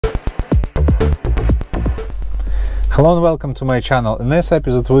Hello and welcome to my channel. In this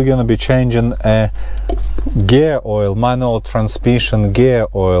episode we're going to be changing a gear oil, manual transmission gear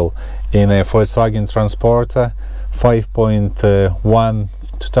oil in a Volkswagen Transporter 5.1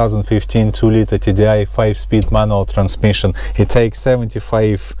 2015 2-liter TDI 5-speed manual transmission. It takes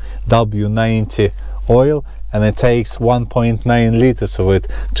 75 W90 oil and it takes 1.9 liters of it.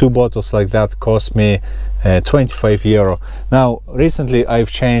 2 bottles like that cost me 25 euro. Now recently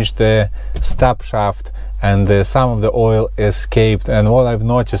I've changed the step shaft and some of the oil escaped, and what I've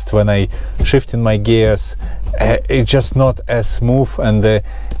noticed when I shift in my gears, it's just not as smooth, and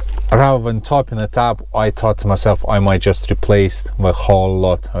rather than topping it up, I thought to myself I might just replace the whole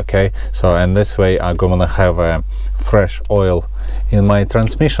lot. Okay, so and this way I'm gonna have fresh oil in my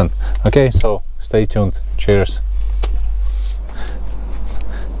transmission. Okay, so stay tuned. Cheers.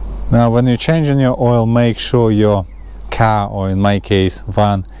 Now when you're changing your oil, make sure your car, or in my case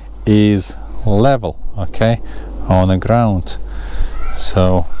van, is level, okay, on the ground.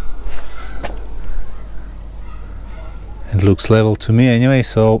 So it looks level to me anyway,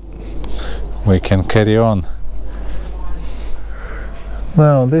 so we can carry on.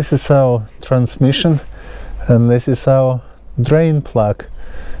 Now this is our transmission and this is our drain plug.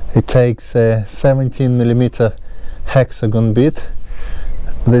 It takes a 17mm hexagon bit.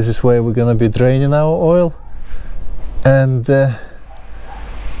 This is where we're gonna be draining our oil, and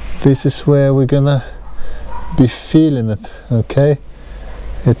this is where we're gonna be filling it. Okay,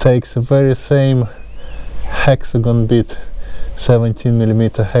 it takes a very same hexagon bit,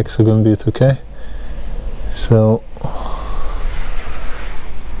 17mm hexagon bit. Okay, so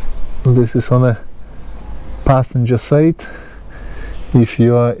this is on a passenger side if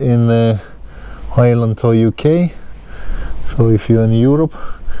you are in Ireland or UK. So if you're in Europe,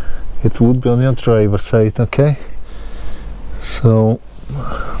 it would be on your driver's side. Okay, so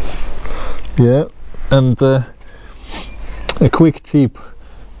yeah, and a quick tip: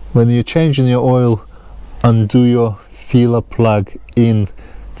 when you're changing your oil, undo your filler plug in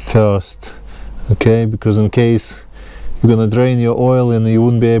first. Okay, because in case you're gonna drain your oil and you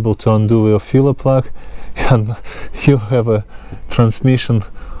wouldn't be able to undo your filler plug, and you have a transmission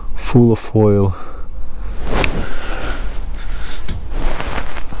full of oil.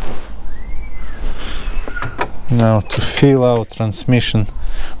 Now to fill our transmission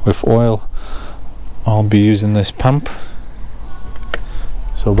with oil, I'll be using this pump.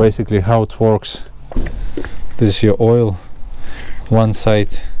 So basically how it works: this is your oil, one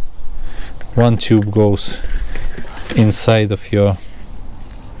side, one tube goes inside of your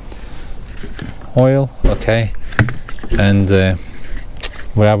oil, okay, and the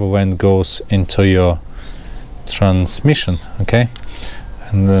other one goes into your transmission. Okay,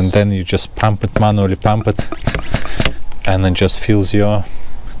 and then you just pump it, manually pump it, and then just fills your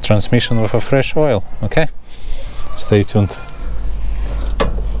transmission with a fresh oil. Okay, stay tuned.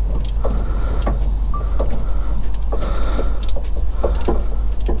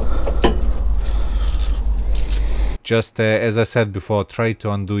 Just as I said before, try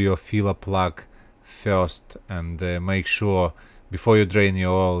to undo your filler plug first, and make sure before you drain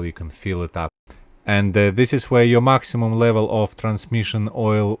your oil you can fill it up. And this is where your maximum level of transmission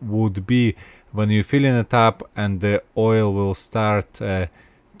oil would be. When you're filling it up and the oil will start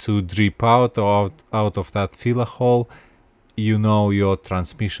to drip out of that filler hole, you know your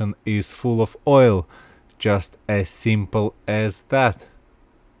transmission is full of oil. Just as simple as that.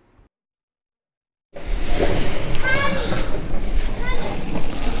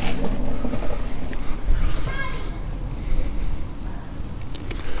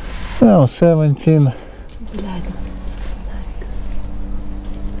 Now 17.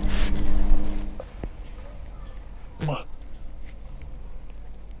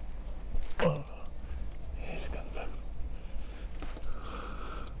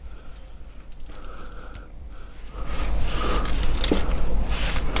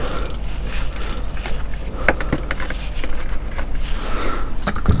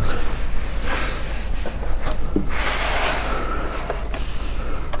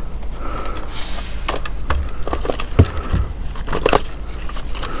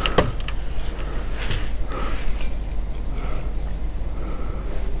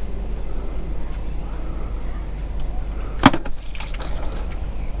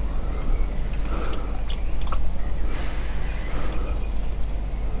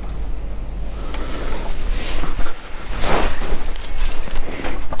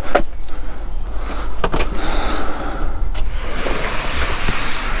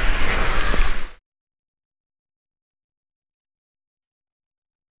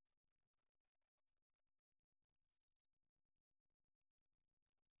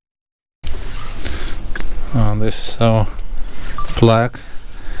 So this is our plug,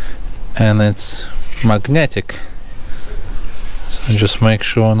 and it's magnetic, so just make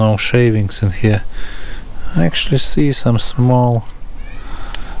sure no shavings in here. I actually see some small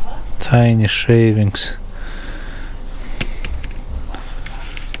tiny shavings.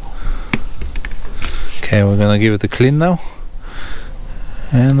 Okay, we're gonna give it a clean now,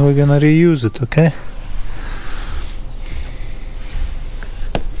 and we're gonna reuse it, okay?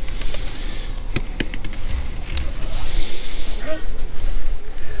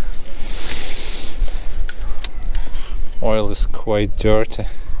 Oil is quite dirty.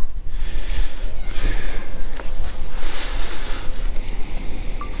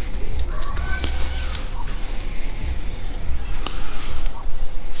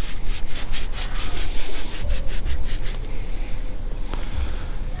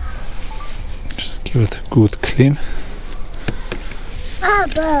 Just give it a good clean.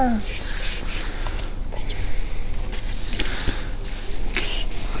 Papa.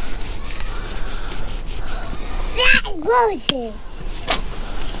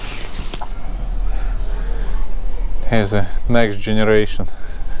 Here's the next generation.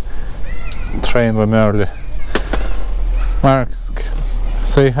 Train them early. Mark,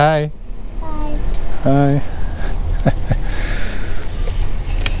 say hi. Hi. Hi.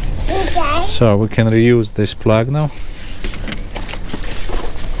 Okay. So we can reuse this plug now.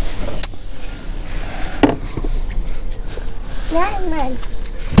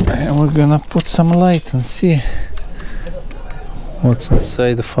 And we're gonna put some light and see what's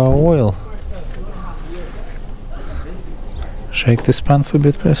inside of our oil. Shake this pan for a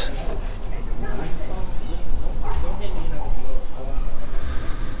bit, please.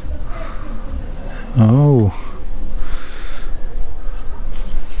 Oh.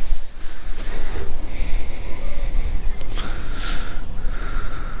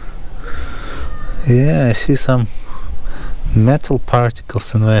 Yeah, I see some metal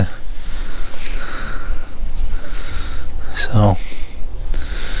particles in there. So,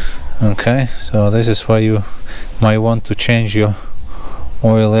 okay, so this is why you might want to change your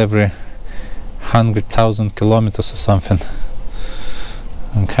oil every 100,000 kilometers or something.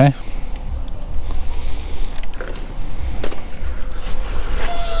 Okay.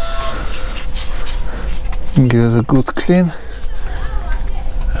 Give it a good clean.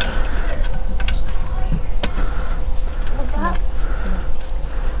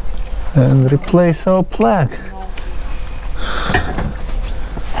 And replace our plug.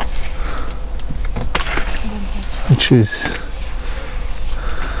 Which is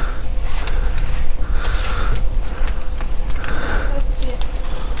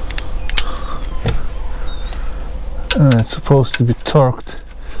it's supposed to be torqued.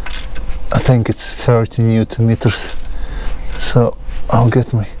 I think it's 30 Newton meters. So I'll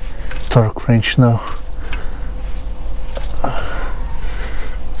get my torque wrench now.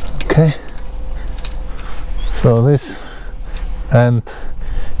 Okay. So this end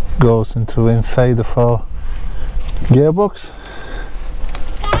goes into inside of our gearbox.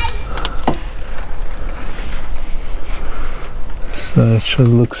 So it should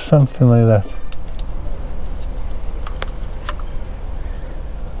look something like that.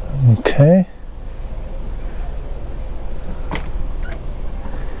 Okay.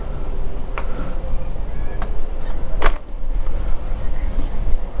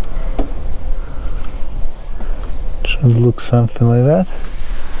 Should look something like that.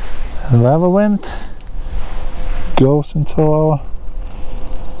 And the other end goes into our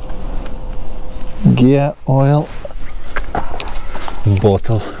gear oil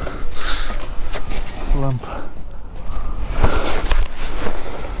bottle lamp.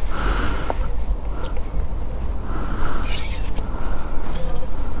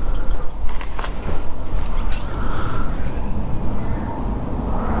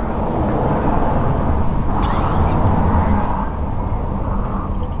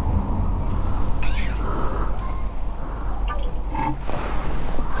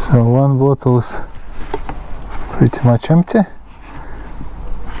 So one bottle is pretty much empty,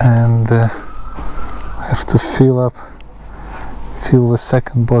 and I have to fill the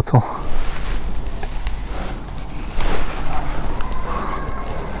second bottle.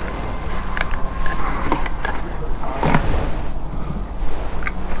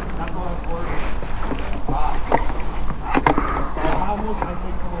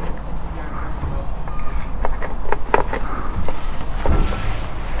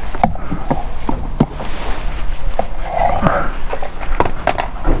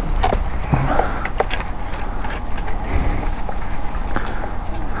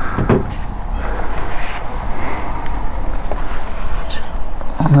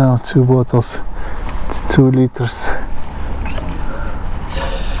 Now 2 bottles, it's 2 liters.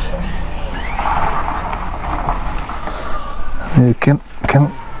 You can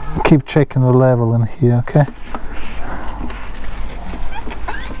keep checking the level in here, okay?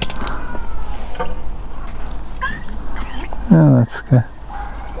 Yeah, that's okay.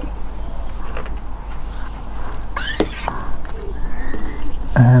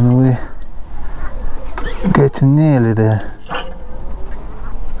 And we're getting nearly there.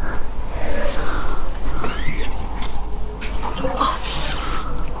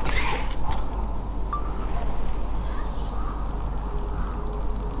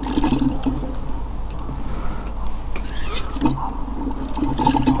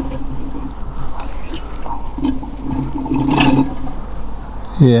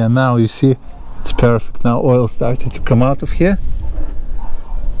 Yeah, now you see it's perfect. Now oil started to come out of here.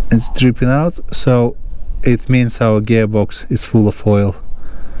 It's dripping out, so it means our gearbox is full of oil.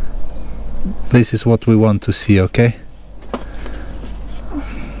 This is what we want to see, okay?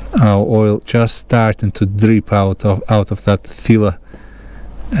 Our oil just starting to drip out of that filler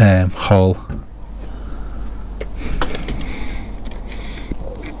hole.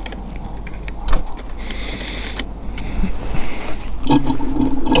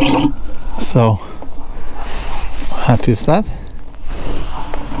 So happy with that.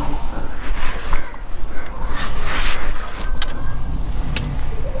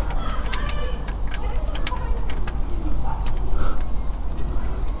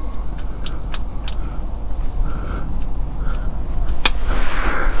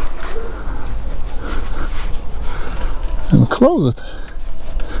 And close it.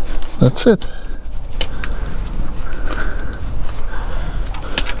 That's it.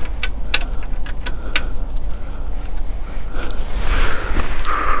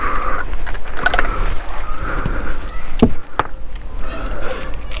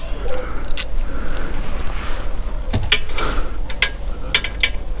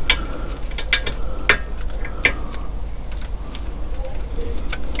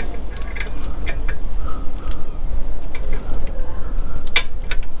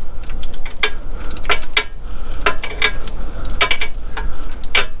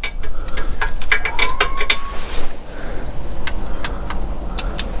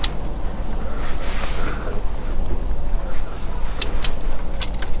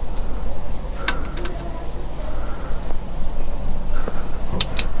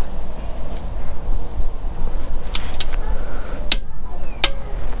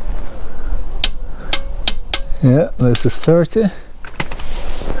 Yeah, this is 30.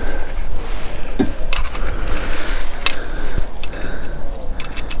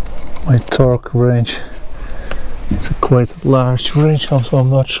 My torque range, it's a quite large range, so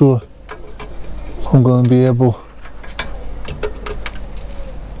I'm not sure if I'm going to be able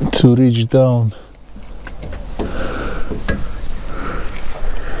to reach down.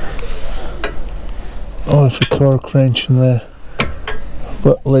 Oh, it's a torque range in there,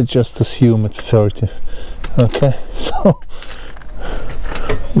 but let's just assume it's 30. Okay, so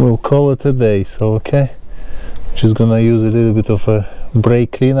we'll call it a day. So okay, just gonna use a little bit of a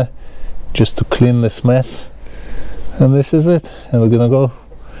brake cleaner just to clean this mess, and this is it, and we're gonna go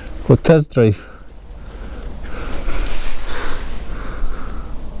for test drive.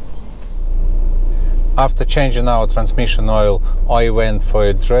 After changing our transmission oil, I went for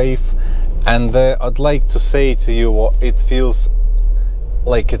a drive, and I'd like to say to you what it feels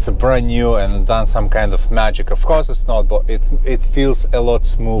like. It's a brand new and done some kind of magic. Of course it's not, but it feels a lot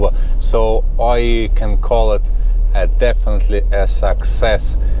smoother, so I can call it definitely a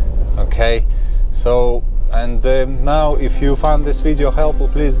success. Okay, so and now if you found this video helpful,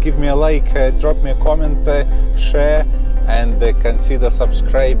 please give me a like, drop me a comment, share, and consider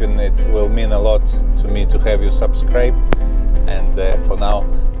subscribing. It will mean a lot to me to have you subscribe. And for now,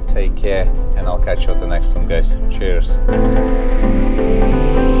 take care, and I'll catch you at the next one, guys. Cheers.